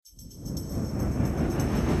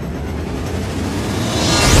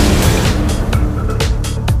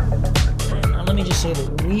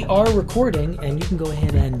are recording, and you can go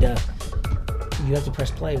ahead and you have to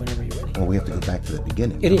press play whenever you're ready. Well, we have to go back to the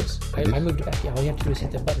beginning. It is. I moved it back. Yeah, all you have to do is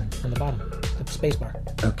hit the button on the bottom, the space bar.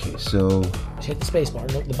 Okay, so... Just hit the space bar,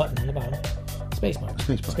 no, the button on the bottom. Space bar.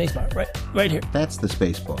 Space bar. Space bar, right here. That's the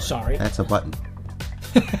space bar. Sorry. That's a button.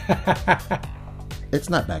 It's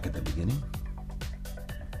not back at the beginning.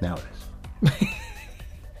 Now it is.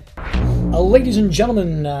 Ladies and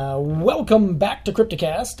gentlemen, welcome back to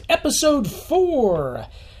Crypticast, Episode 4,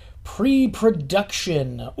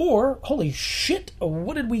 Pre-Production, or, holy shit,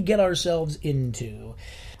 what did we get ourselves into?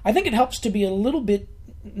 I think it helps to be a little bit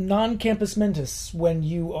non-campus mentis when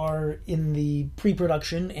you are in the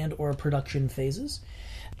pre-production and or production phases.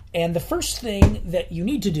 And the first thing that you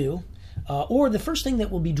need to do, or the first thing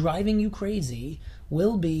that will be driving you crazy,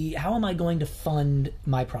 will be, how am I going to fund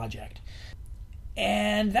my project?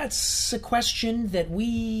 And that's a question that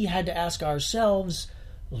we had to ask ourselves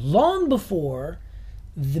long before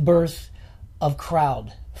the birth of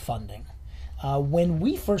crowdfunding. When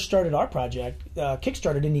we first started our project,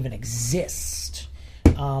 Kickstarter didn't even exist.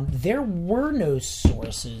 There were no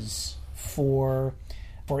sources for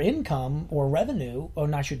income or revenue,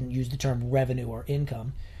 or I shouldn't use the term revenue or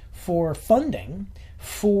income, for funding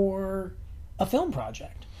for a film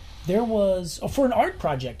project. There was, for an art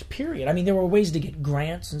project, period. I mean, there were ways to get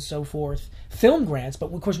grants and so forth, film grants,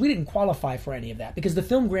 but of course we didn't qualify for any of that because the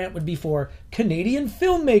film grant would be for Canadian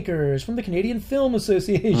filmmakers from the Canadian Film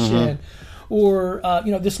Association. Mm-hmm. Or,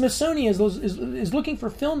 the Smithsonian is looking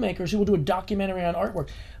for filmmakers who will do a documentary on artwork.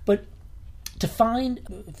 But to find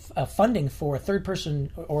funding for a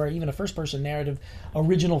third-person or even a first-person narrative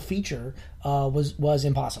original feature was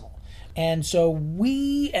impossible. And so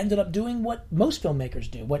we ended up doing what most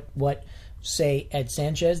filmmakers do, what say Ed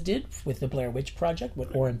Sanchez did with the Blair Witch Project,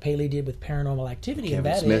 what Oren Paley did with Paranormal Activity,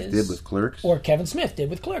 Kevin Smith did with Clerks. Or Kevin Smith did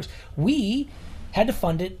with Clerks. We had to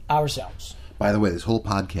fund it ourselves. By the way, this whole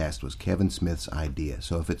podcast was Kevin Smith's idea.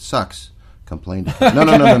 So if it sucks, complain to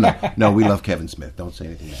Kevin. No. No, we love Kevin Smith. Don't say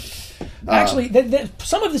anything negative. Actually,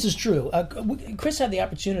 some of this is true. Chris had the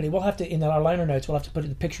opportunity. We'll have to, in our liner notes, we'll have to put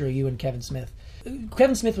the picture of you and Kevin Smith.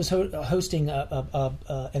 Kevin Smith was hosting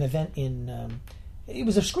an event in... it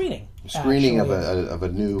was a screening. A screening of a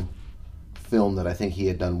new film that I think he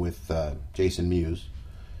had done with Jason Mewes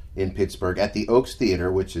in Pittsburgh at the Oaks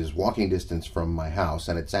Theater, which is walking distance from my house,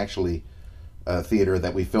 and it's actually a theater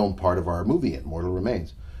that we filmed part of our movie in, Mortal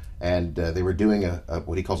Remains. And they were doing a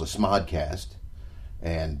what he calls a smodcast,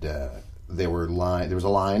 and there was a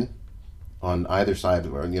line on either side,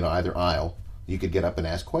 or either aisle. You could get up and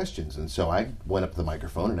ask questions. And so I went up to the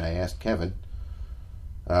microphone and I asked Kevin,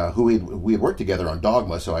 we had worked together on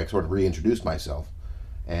Dogma, so I sort of reintroduced myself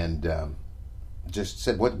and just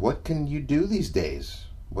said, what can you do these days?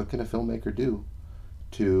 What can a filmmaker do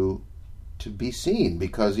to be seen?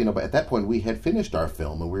 Because, at that point we had finished our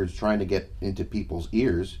film and we were trying to get into people's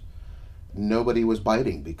ears. Nobody was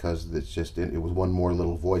biting because it was one more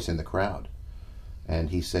little voice in the crowd. And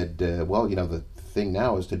he said, the thing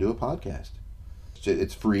now is to do a podcast.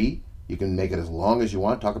 It's free. You can make it as long as you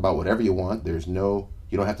want. Talk about whatever you want. You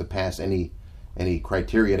don't have to pass any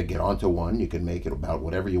criteria to get onto one. You can make it about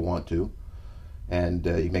whatever you want to, and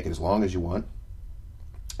you make it as long as you want.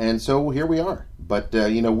 And so here we are. But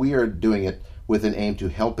we are doing it with an aim to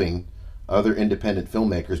helping other independent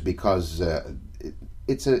filmmakers because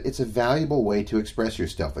it's a valuable way to express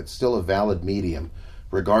yourself. It's still a valid medium,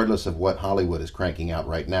 regardless of what Hollywood is cranking out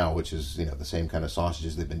right now, which is the same kind of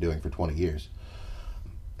sausages they've been doing for 20 years.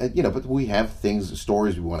 But we have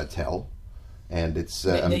stories we want to tell, and it's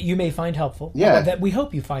that you may find helpful. Yeah, that we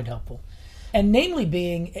hope you find helpful, and namely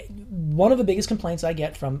being one of the biggest complaints I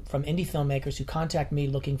get from indie filmmakers who contact me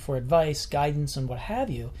looking for advice, guidance, and what have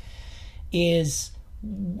you, is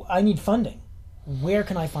I need funding. Where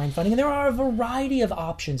can I find funding? And there are a variety of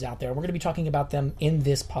options out there. We're going to be talking about them in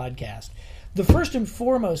this podcast. The first and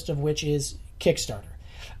foremost of which is Kickstarter.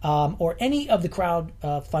 Or any of the crowd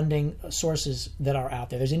funding sources that are out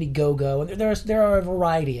there. There's Indiegogo, and there are a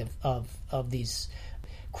variety of these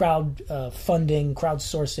crowd funding,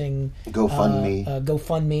 crowdsourcing,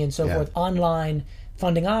 GoFundMe, and so forth, online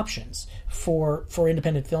funding options for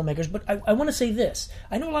independent filmmakers. But I want to say this: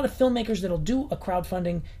 I know a lot of filmmakers that'll do a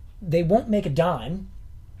crowdfunding, they won't make a dime,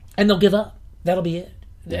 and they'll give up. That'll be it.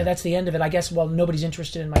 Yeah. That's the end of it. I guess, well, nobody's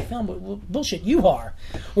interested in my film, but well, bullshit, you are.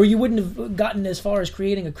 Or you wouldn't have gotten as far as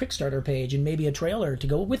creating a Kickstarter page and maybe a trailer to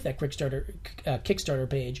go with that Kickstarter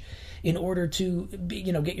page in order to,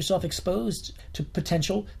 get yourself exposed to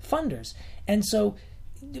potential funders. And so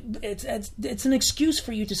it's an excuse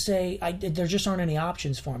for you to say, there just aren't any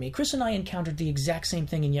options for me. Chris and I encountered the exact same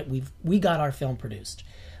thing, and yet we got our film produced.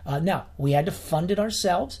 Now, we had to fund it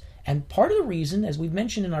ourselves, and part of the reason, as we've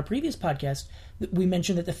mentioned in our previous podcast, we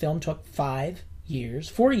mentioned that the film took 4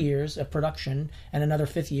 years of production and another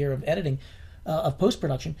 5th year of editing, of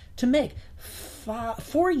post-production, to make.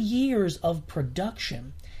 4 years of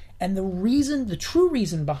production. And the true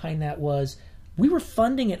reason behind that was we were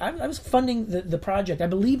funding it. I was funding the project. I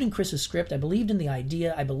believed in Chris's script. I believed in the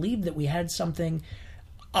idea. I believed that we had something.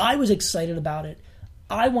 I was excited about it.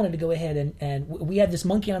 I wanted to go ahead and we had this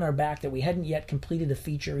monkey on our back that we hadn't yet completed a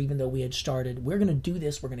feature, even though we had started. We're going to do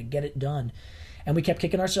this. We're going to get it done. And we kept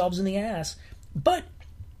kicking ourselves in the ass. But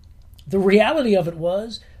the reality of it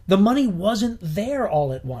was the money wasn't there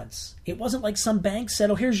all at once. It wasn't like some bank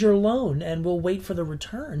said, oh, here's your loan and we'll wait for the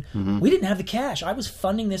return. Mm-hmm. We didn't have the cash. I was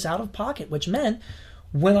funding this out of pocket, which meant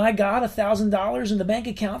when I got $1,000 in the bank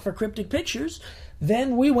account for Cryptic Pictures,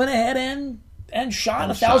 then we went ahead and shot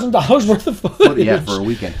 $1,000 worth of footage. Yeah, for a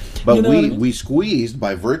weekend. But we squeezed,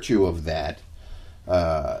 by virtue of that,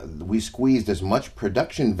 we squeezed as much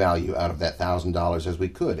production value out of that $1,000 as we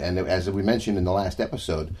could. And as we mentioned in the last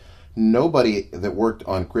episode, nobody that worked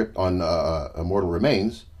on Immortal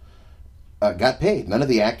Remains got paid. None of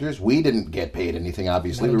the actors. We didn't get paid anything,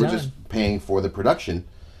 obviously. We were just paying for the production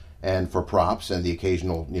and for props and the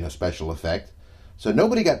occasional special effect. So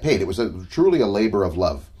nobody got paid. It was truly a labor of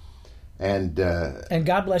love. And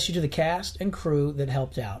God bless you to the cast and crew that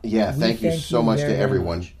helped out. Yeah, thank you so much to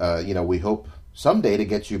everyone. We hope someday to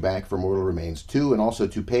get you back for Mortal Remains 2 and also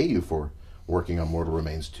to pay you for working on Mortal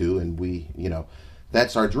Remains 2. And we,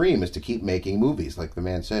 that's our dream, is to keep making movies. Like the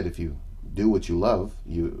man said, if you do what you love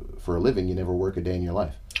for a living, you never work a day in your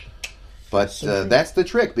life. But that's the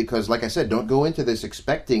trick, because like I said, don't go into this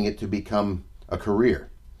expecting it to become a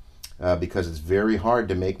career, because it's very hard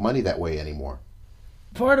to make money that way anymore.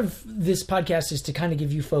 Part of this podcast is to kind of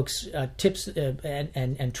give you folks tips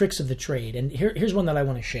and tricks of the trade. And here's one that I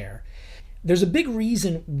want to share. There's a big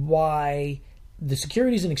reason why the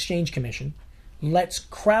Securities and Exchange Commission lets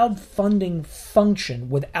crowdfunding function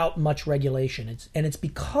without much regulation. It's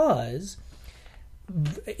because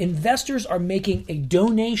investors are making a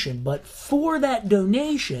donation, but for that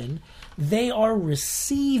donation, they are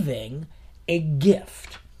receiving a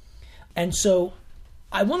gift. And so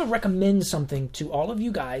I want to recommend something to all of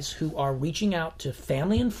you guys who are reaching out to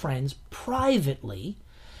family and friends privately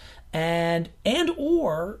and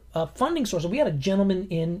or funding sources. We had a gentleman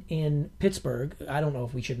in Pittsburgh. I don't know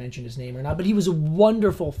if we should mention his name or not, but he was a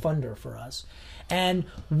wonderful funder for us. And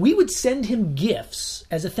we would send him gifts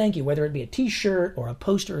as a thank you, whether it be a T-shirt or a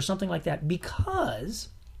poster or something like that, because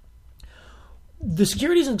the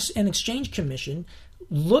Securities and Exchange Commission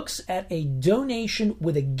looks at a donation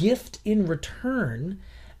with a gift in return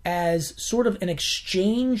as sort of an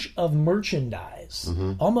exchange of merchandise,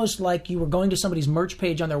 almost like you were going to somebody's merch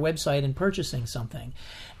page on their website and purchasing something.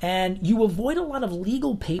 And you avoid a lot of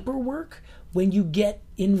legal paperwork when you get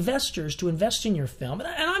investors to invest in your film. And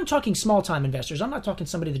I'm talking small-time investors. I'm not talking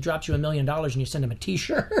somebody that drops you $1 million and you send them a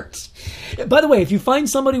T-shirt. By the way, if you find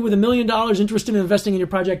somebody with $1 million interested in investing in your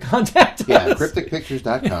project, contact us. Yeah,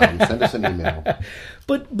 crypticpictures.com. Send us an email.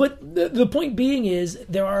 But the point being is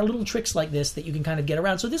there are little tricks like this that you can kind of get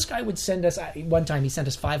around. So this guy would send us, one time he sent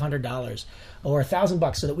us $500 or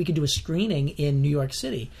 $1,000 so that we could do a screening in New York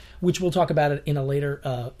City, which we'll talk about it in a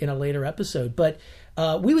later episode. But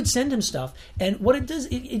we would send him stuff, and what it does,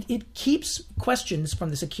 it keeps questions from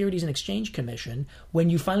the Securities and Exchange Commission when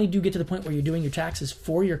you finally do get to the point where you're doing your taxes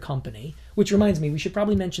for your company. Which reminds me, we should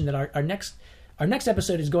probably mention that our next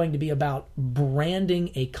episode is going to be about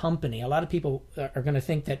branding a company. A lot of people are going to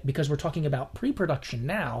think that because we're talking about pre-production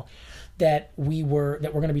now, that we're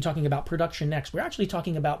going to be talking about production next. We're actually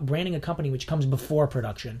talking about branding a company which comes before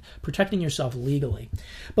production, protecting yourself legally.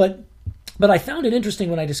 But I found it interesting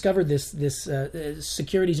when I discovered this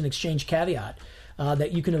Securities and Exchange caveat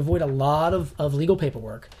that you can avoid a lot of legal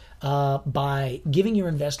paperwork by giving your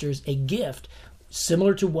investors a gift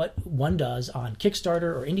similar to what one does on Kickstarter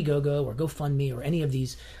or Indiegogo or GoFundMe or any of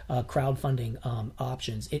these crowdfunding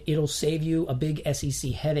options. It'll save you a big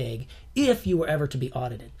SEC headache if you were ever to be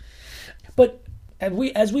audited. But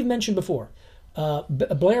as we've mentioned before,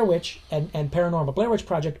 Blair Witch and Paranormal, Blair Witch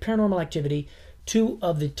Project, Paranormal Activity, two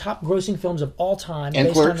of the top grossing films of all time, and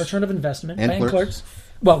based Clerks. on return of investment. And Clerks.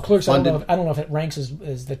 Well, Clerks, I don't know if it ranks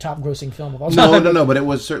as the top grossing film of all time. No, but it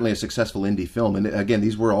was certainly a successful indie film. And again,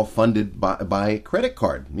 these were all funded by credit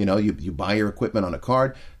card. You buy your equipment on a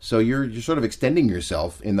card, so you're sort of extending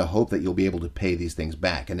yourself in the hope that you'll be able to pay these things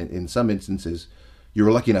back. And in some instances, you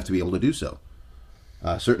were lucky enough to be able to do so.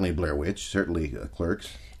 Certainly Blair Witch, certainly Clerks.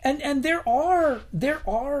 And there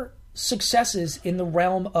are successes in the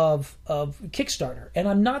realm of Kickstarter, and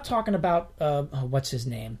I'm not talking about what's his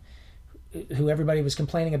name, who everybody was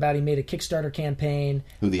complaining about. He made a Kickstarter campaign.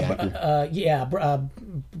 Who, the actor?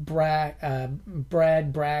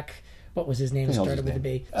 Brad Brack. What was his name? It started with a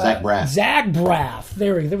B. Zach Braff. Zach Braff.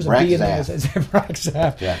 There was a B in there. Zach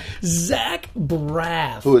Braff. Yeah. Zach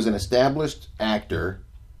Braff. Who is an established actor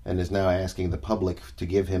and is now asking the public to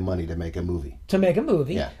give him money to make a movie.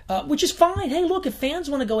 Yeah. Which is fine. Hey, look, if fans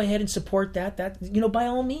want to go ahead and support that, by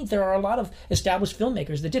all means, there are a lot of established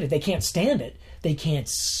filmmakers that did it. They can't stand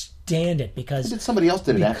it. Because somebody else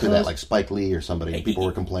did it after that, like Spike Lee or somebody. People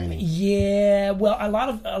were complaining. Yeah, well, a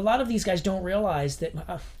lot of these guys don't realize that.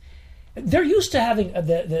 They're used to having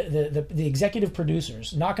the executive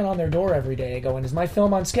producers knocking on their door every day going, is my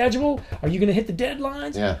film on schedule? Are you going to hit the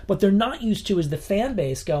deadlines? Yeah. What they're not used to is the fan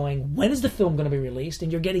base going, when is the film going to be released?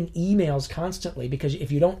 And you're getting emails constantly because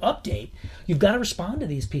if you don't update, you've got to respond to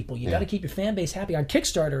these people. You've got to keep your fan base happy. On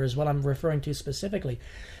Kickstarter is what I'm referring to specifically.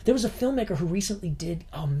 There was a filmmaker who recently did,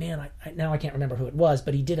 now I can't remember who it was,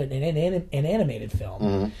 but he did an animated film.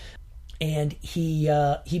 Mm-hmm. And he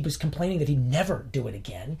was complaining that he'd never do it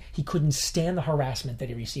again. He couldn't stand the harassment that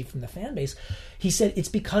he received from the fan base. He said it's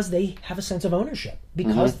because they have a sense of ownership.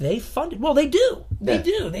 Because they funded. Well, they do. They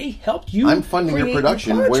do. They helped you. I'm funding your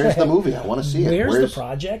production. Where's the movie? I want to see it. Where's the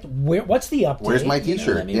project? What's the update? Where's my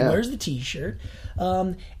T-shirt? Where's the T-shirt?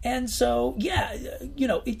 And so,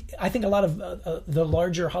 I think a lot of the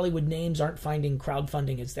larger Hollywood names aren't finding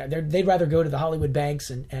crowdfunding as there. They'd rather go to the Hollywood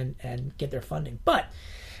banks and get their funding. But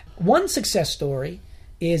one success story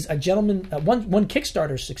is a gentleman, one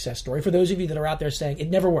Kickstarter success story, for those of you that are out there saying,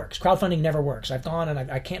 it never works. Crowdfunding never works. I've gone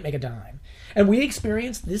and I can't make a dime. And we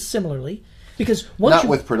experienced this similarly because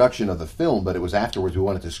with production of the film, but it was afterwards we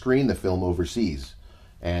wanted to screen the film overseas.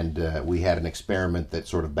 And we had an experiment that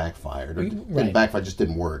sort of backfired. Didn't backfire, just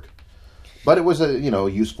didn't work. But it was a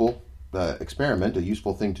useful experiment, a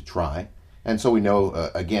useful thing to try. And so we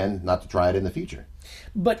know, again, not to try it in the future.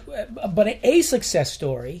 But a success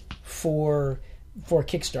story for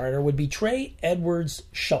Kickstarter would be Trey Edwards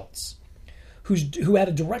Schultz, who had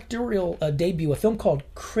a directorial debut, a film called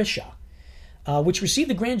Krisha, which received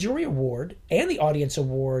the Grand Jury Award and the Audience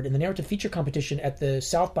Award in the Narrative Feature Competition at the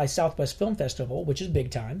South by Southwest Film Festival, which is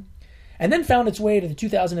big time, and then found its way to the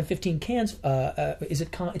 2015 Cannes.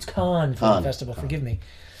 It's Cannes Film Festival. Forgive me.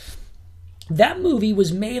 That movie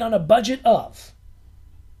was made on a budget of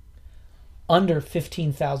under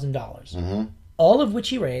 $15,000, all of which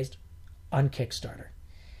he raised on Kickstarter.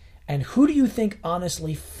 And who do you think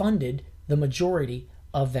honestly funded the majority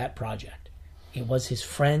of that project? It was his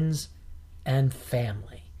friends and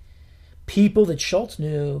family. People that Schultz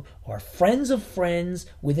knew, or friends of friends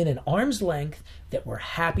within an arm's length, that were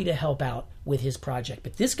happy to help out with his project.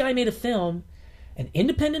 But this guy made a film, an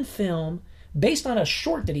independent film, based on a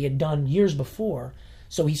short that he had done years before.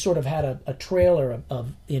 So he sort of had a trailer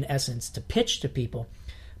of, in essence, to pitch to people.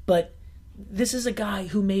 But this is a guy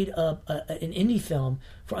who made an indie film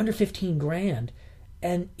for under $15,000,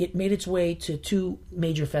 and it made its way to 2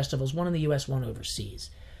 major festivals, one in the U.S., one overseas.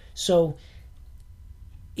 So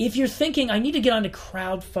if you're thinking, I need to get onto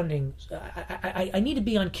crowdfunding, I need to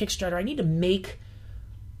be on Kickstarter, I need to make,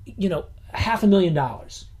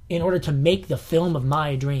 $500,000 in order to make the film of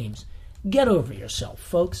my dreams. Get over yourself,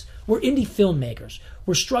 folks. We're indie filmmakers.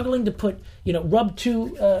 We're struggling to put, rub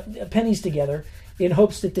 2 pennies together in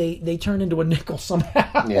hopes that they turn into a nickel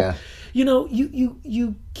somehow. Yeah.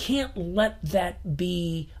 You can't let that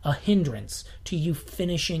be a hindrance to you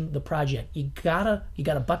finishing the project. You gotta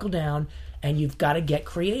buckle down, and you've got to get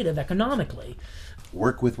creative economically.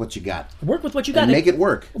 Work with what you got. And make it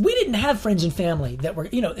work. We didn't have friends and family that were,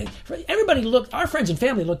 our friends and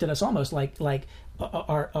family looked at us almost like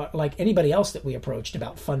anybody else that we approached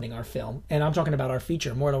about funding our film. And I'm talking about our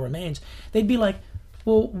feature, Mortal Remains. They'd be like,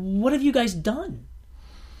 well, what have you guys done?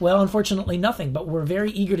 Well, unfortunately, nothing, but we're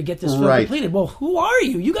very eager to get this film completed. Well, who are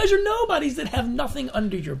you? You guys are nobodies that have nothing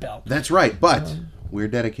under your belt. That's right, but we're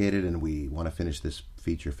dedicated and we want to finish this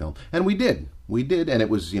feature film. And we did. And it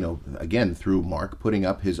was, again, through Mark putting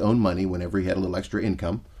up his own money whenever he had a little extra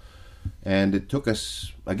income. And it took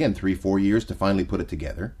us, again, 3-4 years to finally put it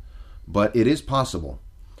together. But it is possible.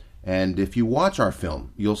 And if you watch our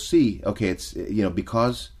film, you'll see, okay, it's,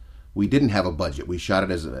 because we didn't have a budget. We shot it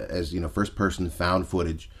as first-person found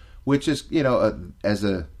footage, which is, it's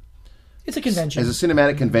a convention. As a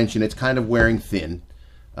cinematic convention, it's kind of wearing thin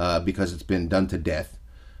because it's been done to death.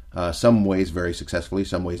 Some ways very successfully,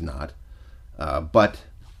 some ways not. But,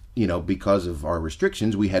 because of our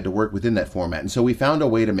restrictions, we had to work within that format. And so we found a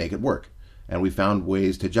way to make it work. And we found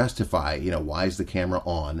ways to justify, why is the camera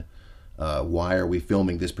on? Why are we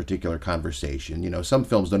filming this particular conversation? Some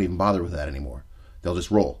films don't even bother with that anymore. They'll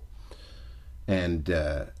just roll. And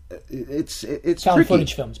it's found tricky.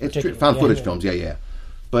 Footage films, particularly. Found footage films, yeah.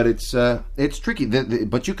 But it's tricky.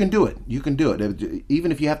 But you can do it. You can do it.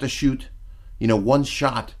 Even if you have to shoot, one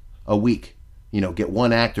shot a week. Get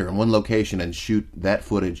one actor in one location and shoot that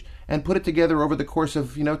footage and put it together over the course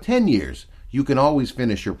of 10 years. You can always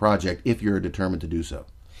finish your project if you're determined to do so.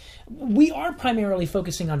 We are primarily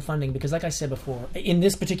focusing on funding because, like I said before, in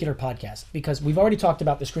this particular podcast, because we've already talked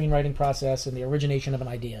about the screenwriting process and the origination of an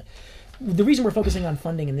idea. The reason we're focusing on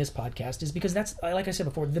funding in this podcast is because that's, like I said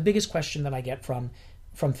before, the biggest question that I get from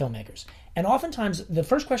filmmakers. And oftentimes, the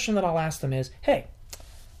first question that I'll ask them is, hey,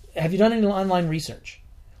 have you done any online research?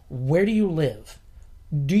 Where do you live?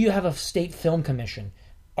 Do you have a state film commission?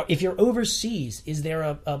 If you're overseas, is there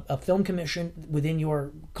a film commission within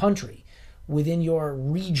your country, within your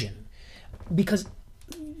region? Because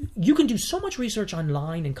you can do so much research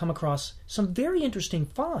online and come across some very interesting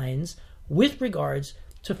finds with regards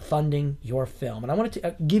to funding your film. And I wanted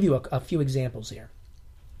to give you a few examples here.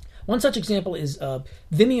 One such example is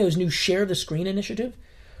Vimeo's new Share the Screen initiative,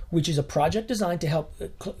 which is a project designed to help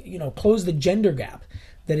close the gender gap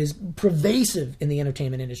that is pervasive in the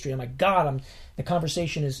entertainment industry. Oh my God, the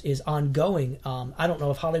conversation is ongoing. I don't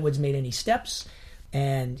know if Hollywood's made any steps.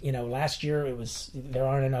 And, last year there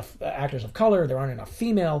aren't enough actors of color, there aren't enough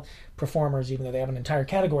female performers, even though they have an entire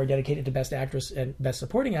category dedicated to Best Actress and Best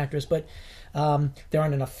Supporting Actress, but there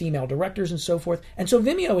aren't enough female directors and so forth. And so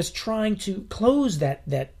Vimeo is trying to close that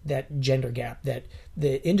gender gap that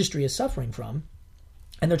the industry is suffering from.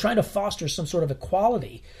 And they're trying to foster some sort of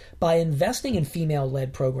equality by investing in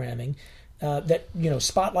female-led programming that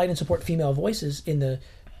spotlight and support female voices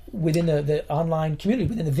within the online community,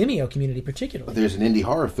 within the Vimeo community particularly. There's an indie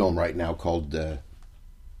horror film right now called,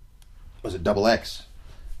 was it Double X,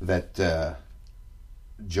 that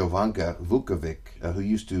Jovanka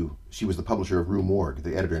Vukovic, she was the publisher of Rue Morgue,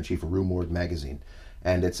 the editor-in-chief of Rue Morgue magazine.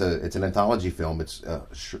 And it's an anthology film. It's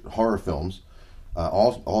horror films,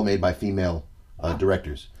 all made by female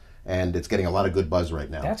directors. And it's getting a lot of good buzz right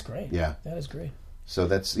now. That's great. Yeah. That is great. So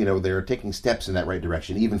that's, they're taking steps in that right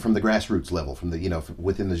direction, even from the grassroots level, from the,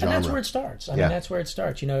 within the genre. And that's where it starts. I mean, that's where it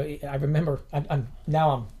starts. I remember, I'm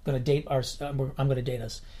going to date us.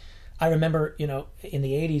 I remember, in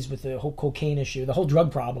the 80s with the whole cocaine issue, the whole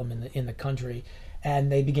drug problem in the country,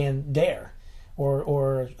 and they began DARE,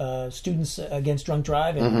 or Students Against Drunk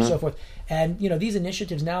Driving, and so forth. And, these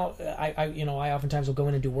initiatives now, I oftentimes will go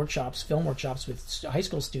in and do film workshops with high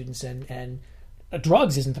school students, and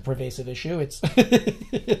drugs isn't the pervasive issue.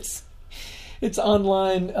 It's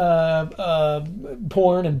online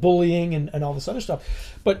porn and bullying and all this other stuff.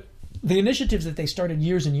 But the initiatives that they started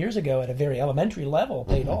years and years ago at a very elementary level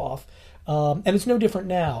paid off. And it's no different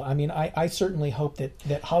now. I mean, I certainly hope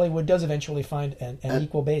that Hollywood does eventually find an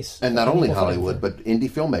equal base. And not only Hollywood, but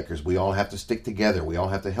indie filmmakers. We all have to stick together. We all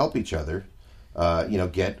have to help each other.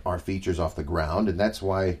 Get our features off the ground, and that's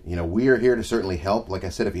why we are here to certainly help. Like I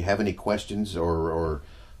said, if you have any questions or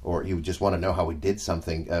you just want to know how we did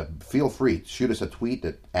something, feel free. Shoot us a tweet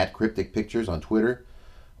at Cryptic Pictures on Twitter,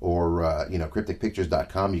 or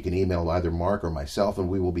crypticpictures.com. You can email either Mark or myself, and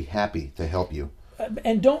we will be happy to help you.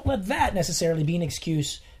 And don't let that necessarily be an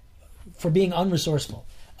excuse for being unresourceful.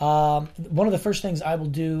 One of the first things I will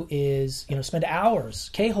do is spend hours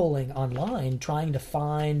K-holing online trying to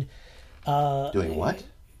find. Doing what?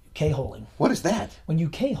 K-holing. What is that? When you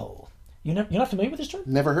K-hole. You're not familiar with this term?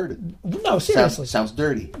 Never heard it. No, seriously. Sounds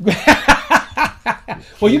dirty.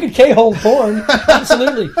 Well, you can K-hole porn.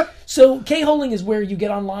 Absolutely. So K-holing is where you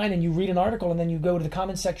get online and you read an article, and then you go to the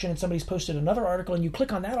comments section and somebody's posted another article, and you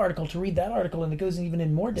click on that article to read that article, and it goes even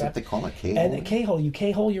in more depth. Is that what they call it, K-hole? And K-hole. You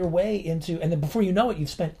K-hole your way into, and then before you know it, you've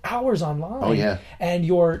spent hours online. Oh, yeah. And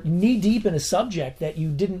you're knee-deep in a subject that you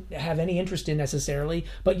didn't have any interest in necessarily,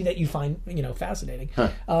 but that you find fascinating.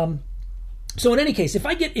 Huh. So in any case, if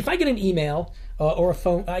I get an email or a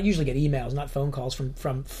phone, I usually get emails, not phone calls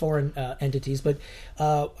from foreign entities. But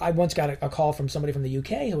I once got a call from somebody from the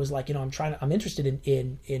UK who was like, I'm interested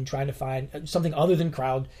in trying to find something other than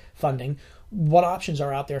crowdfunding. What options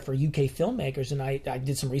are out there for UK filmmakers? And I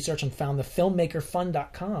did some research and found the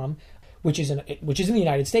filmmakerfund.com, which is in the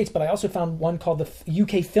United States. But I also found one called the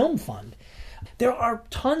UK Film Fund. There are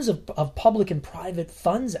tons of public and private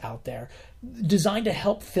funds out there designed to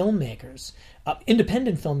help filmmakers,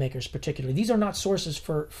 independent filmmakers particularly. These are not sources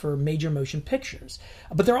for major motion pictures,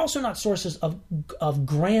 but they're also not sources of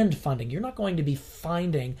grand funding. You're not going to be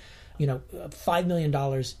finding $5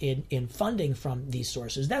 million in funding from these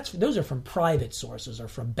sources. Those are from private sources or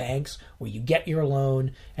from banks where you get your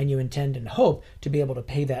loan and you intend and hope to be able to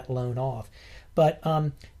pay that loan off. But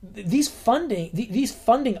these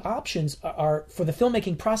funding options are for the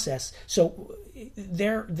filmmaking process. So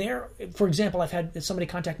they're for example, I've had somebody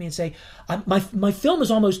contact me and say, my film is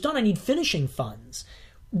almost done. I need finishing funds.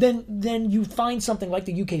 Then you find something like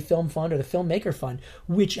the UK Film Fund or the Filmmaker Fund,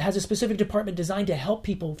 which has a specific department designed to help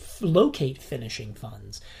people locate finishing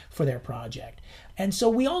funds for their project. And so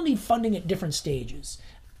we all need funding at different stages.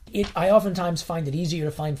 I oftentimes find it easier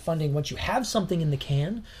to find funding once you have something in the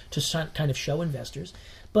can to kind of show investors.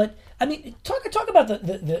 But I mean, talk about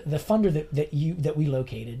the funder that we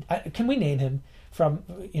located. Can we name him? From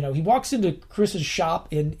he walks into Chris's shop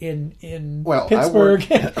in Pittsburgh,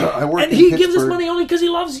 and he gives us money only because he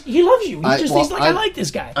loves you. He's like, I like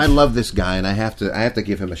this guy. I love this guy, and I have to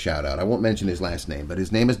give him a shout out. I won't mention his last name, but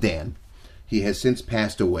his name is Dan. He has since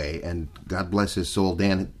passed away, and God bless his soul.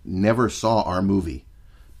 Dan never saw our movie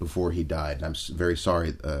before he died. I'm very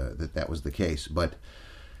sorry that was the case, but.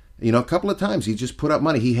 A couple of times he just put up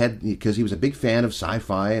money. Because he was a big fan of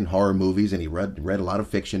sci-fi and horror movies, and he read a lot of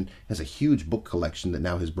fiction. Has a huge book collection that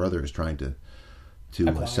now his brother is trying to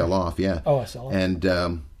sell off. Yeah. Oh, sell off. And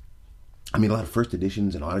a lot of first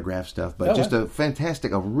editions and autograph stuff. But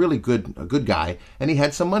a really good guy. And he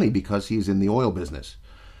had some money because he's in the oil business,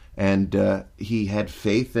 and he had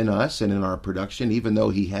faith in us and in our production, even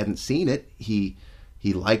though he hadn't seen it. He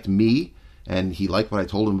liked me. And he liked what I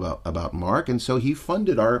told him about Mark, and so he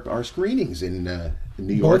funded our screenings in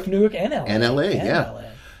New York, both Newark and LA, LA.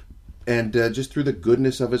 And just through the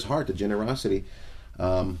goodness of his heart, the generosity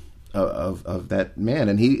of that man,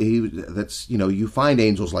 and that's you find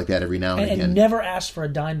angels like that every now and again. And never asked for a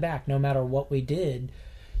dime back, no matter what we did.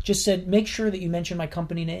 Just said, make sure that you mention my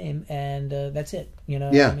company name, and that's it.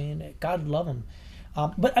 Yeah. I mean, God love him,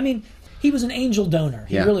 but I mean. He was an angel donor.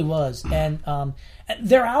 He really was, and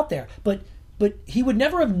they're out there. But he would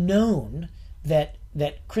never have known that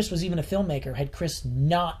Chris was even a filmmaker had Chris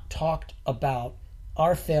not talked about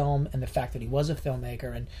our film and the fact that he was a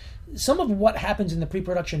filmmaker. And some of what happens in the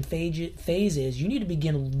pre-production phase is you need to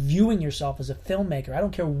begin viewing yourself as a filmmaker. I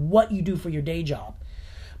don't care what you do for your day job,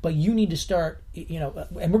 but you need to start. And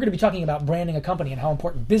we're going to be talking about branding a company and how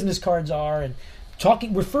important business cards are and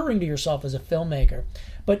referring to yourself as a filmmaker.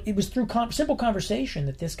 But it was through simple conversation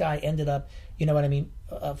that this guy ended up,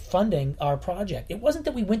 funding our project. It wasn't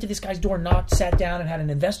that we went to this guy's door, sat down, and had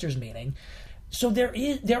an investors meeting. So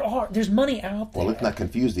there's money out there. Well, let's not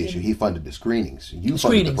confuse the issue. He funded the screenings. You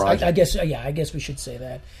funded the project. I guess we should say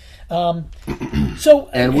that.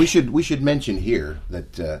 And we should mention here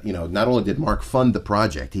that not only did Mark fund the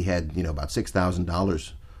project, he had about $6,000.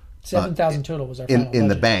 $7,000 total was our in budget.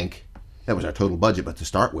 the bank. That was our total budget, but to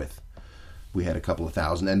start with, we had a couple of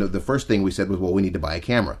thousand. And the first thing we said was, well, we need to buy a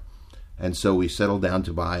camera. And so we settled down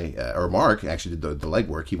to buy, or Mark actually did the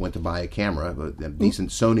legwork. He went to buy a camera, a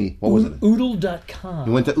decent Sony, what was it? Oodle.com.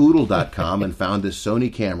 He went to Oodle.com and found this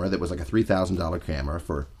Sony camera that was like a $3,000 camera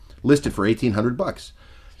listed for $1,800.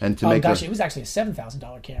 And to make it was actually a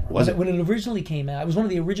 $7,000 camera. Was it? When it originally came out, it was one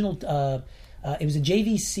of the original, it was a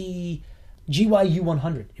JVC GYU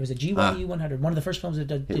 100. It was a GYU 100. One of the first films that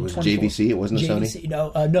did 24. It was a JVC? It wasn't a JVC,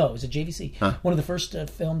 Sony? No, it was a JVC. Huh. One of the first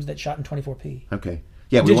films that shot in 24p. Okay.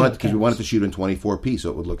 Yeah, we wanted to shoot in 24p so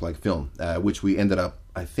it would look like film, which we ended up,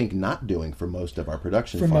 I think, not doing for most of our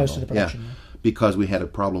production. Most of the production. Yeah, because we had a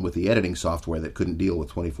problem with the editing software that couldn't deal with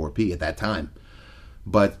 24p at that time.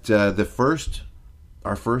 But our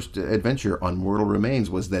first adventure on Mortal Remains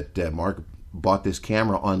was that Mark bought this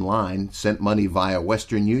camera online, sent money via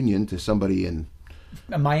Western Union to somebody in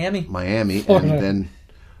Miami, and then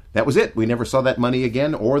that was it. We never saw that money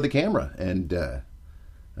again or the camera. And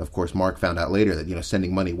of course, Mark found out later that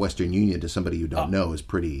sending money Western Union to somebody you don't know is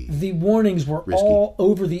pretty. The warnings were risky. All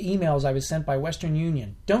over the emails I was sent by Western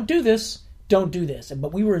Union. Don't do this. Don't do this.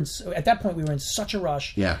 But at that point we were in such a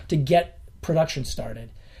rush to get production started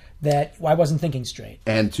that I wasn't thinking straight.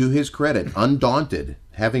 And to his credit, undaunted,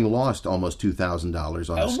 having lost almost $2,000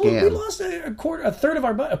 on a scam. We lost a quarter of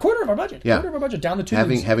our budget. Yeah. A quarter of our budget down the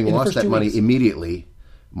tubes. Having lost that money immediately,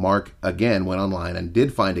 Mark again went online and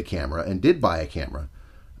did find a camera and did buy a camera.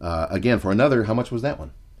 Again, for another, how much was that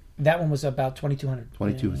one? That one was about $2,200.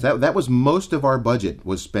 $2,200. Yeah. That was most of our budget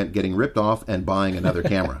was spent getting ripped off and buying another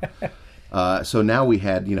camera. So now we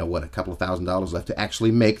had, a couple of $1,000s left to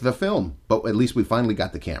actually make the film. But at least we finally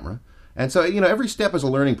got the camera. And so, every step is a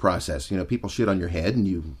learning process. People shit on your head and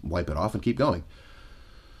you wipe it off and keep going.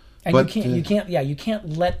 And But, you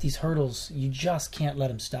can't let these hurdles. You just can't let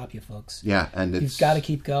them stop you, folks. Yeah, and You've got to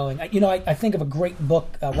keep going. I think of a great book,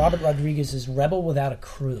 Robert Rodriguez's "Rebel Without a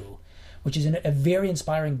Crew," which is a very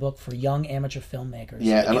inspiring book for young amateur filmmakers,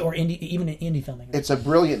 or even indie filmmakers. It's a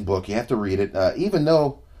brilliant book. You have to read it. Even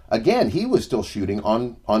though, again, he was still shooting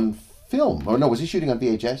on film. Or no, was he shooting on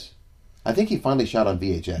VHS? I think he finally shot on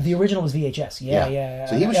VHS. The original was VHS. Yeah.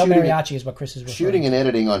 So he was El Mariachi is what Chris is referring shooting to. and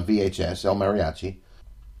editing on VHS. El Mariachi.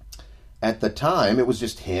 At the time, it was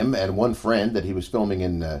just him and one friend that he was filming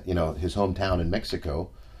in his hometown in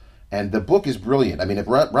Mexico. And the book is brilliant. I mean, if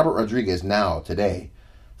Robert Rodriguez now, today,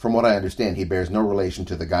 from what I understand, he bears no relation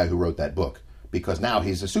to the guy who wrote that book, because now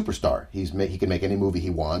he's a superstar. He can make any movie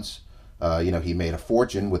he wants. He made a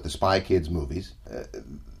fortune with the Spy Kids movies.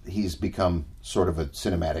 He's become sort of a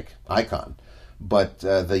cinematic icon. But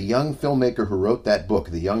the young filmmaker who wrote that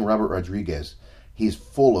book, the young Robert Rodriguez, he's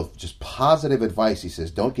full of just positive advice. He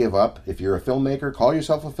says, don't give up. If you're a filmmaker, call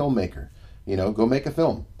yourself a filmmaker. Go make a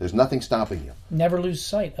film. There's nothing stopping you. Never lose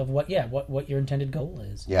sight of what your intended goal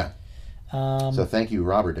is. Yeah. So thank you,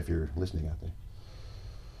 Robert, if you're listening out there.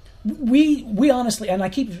 We honestly, and I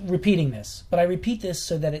keep repeating this, but I repeat this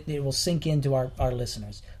so that it will sink into our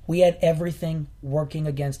listeners. We had everything working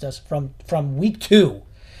against us from week 2,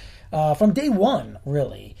 from day 1,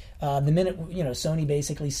 really. The minute Sony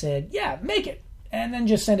basically said, "Yeah, make it," and then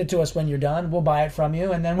just send it to us when you're done. We'll buy it from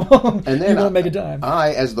you, and then you won't make a dime.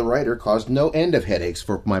 I, as the writer, caused no end of headaches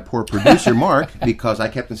for my poor producer, Mark, because I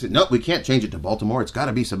kept on saying, "No, we can't change it to Baltimore. It's got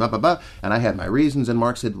to be so blah, blah, blah." And I had my reasons, and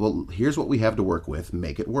Mark said, "Well, here's what we have to work with.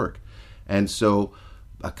 Make it work." And so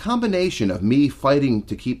a combination of me fighting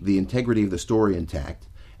to keep the integrity of the story intact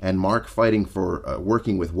and Mark fighting for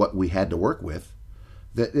working with what we had to work with,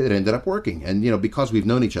 that it ended up working. And, because we've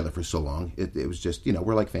known each other for so long, it was just,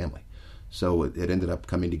 we're like family. So it ended up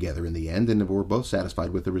coming together in the end, and we're both satisfied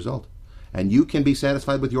with the result. And you can be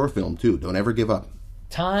satisfied with your film, too. Don't ever give up.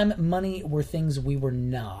 Time, money were things we were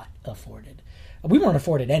not afforded. We weren't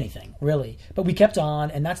afforded anything, really. But we kept on,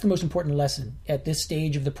 and that's the most important lesson at this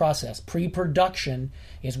stage of the process. Pre-production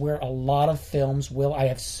is where a lot of films will...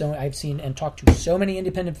 I've seen and talked to so many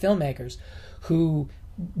independent filmmakers who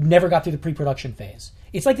never got through the pre-production phase.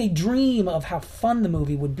 It's like they dream of how fun the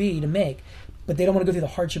movie would be to make, but they don't want to go through the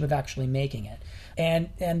hardship of actually making it. And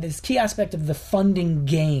this key aspect of the funding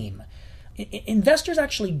game. Investors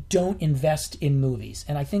actually don't invest in movies,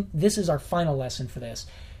 and I think this is our final lesson for this.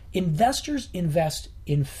 Investors invest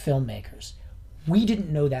in filmmakers. We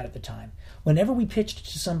didn't know that at the time. Whenever we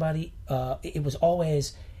pitched to somebody, it was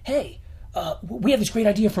always, "Hey, we have this great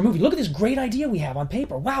idea for a movie. Look at this great idea we have on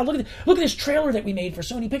paper. Wow, look at this trailer that we made for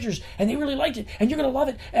Sony Pictures, and they really liked it, and you're going to love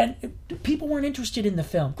it." And people weren't interested in the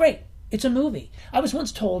film. Great. It's a movie. I was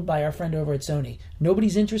once told by our friend over at Sony,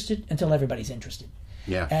 nobody's interested until everybody's interested.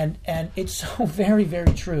 Yeah. And it's so very,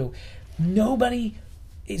 very true. Nobody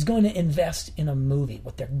is going to invest in a movie.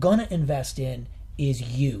 What they're going to invest in is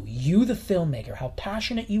you, the filmmaker, how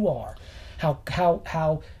passionate you are, how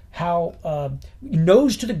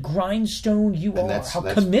nose to the grindstone you are, how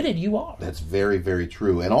committed you are. That's very, very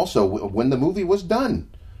true. And also, when the movie was done,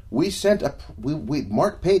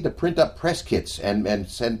 Mark paid to print up press kits and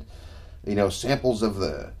sent samples of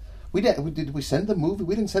the. Did we send the movie?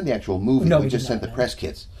 We didn't send the actual movie. No, we just sent the press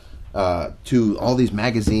kits to all these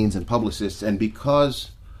magazines and publicists. And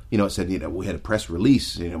because it said we had a press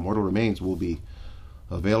release, Mortal Remains will be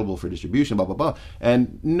available for distribution, blah blah blah,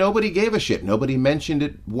 and nobody gave a shit. Nobody mentioned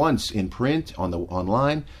it once in print,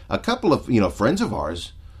 online. A couple of friends of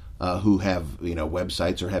ours who have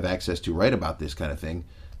websites or have access to write about this kind of thing,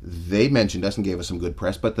 they mentioned us and gave us some good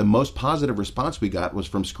press. But the most positive response we got was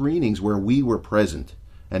from screenings where we were present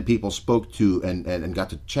and people spoke to and got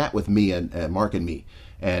to chat with me and Mark and me,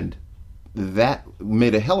 and that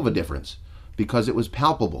made a hell of a difference. Because it was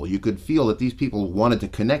palpable. You could feel that these people wanted to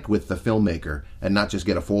connect with the filmmaker and not just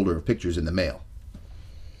get a folder of pictures in the mail.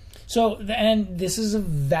 So, and this is a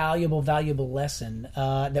valuable, valuable lesson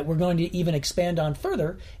that we're going to even expand on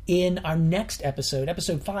further in our next episode,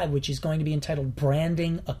 episode 5, which is going to be entitled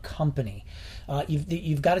Branding a Company.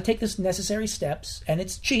 You've got to take this necessary steps, and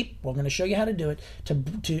it's cheap. We're going to show you how to do it,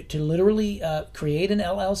 to literally create an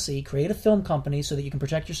LLC, create a film company so that you can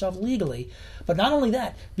protect yourself legally. But not only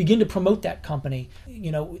that, begin to promote that company,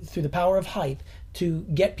 through the power of hype, to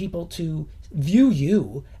get people to view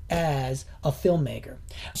you as a filmmaker.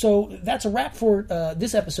 So that's a wrap for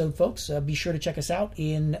this episode, folks. Be sure to check us out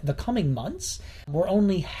in the coming months. We're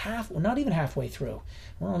not even halfway through.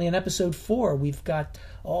 We're only on episode 4. We've got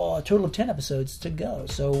a total of 10 episodes to go.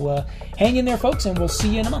 So hang in there, folks, and we'll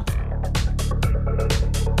see you in a month.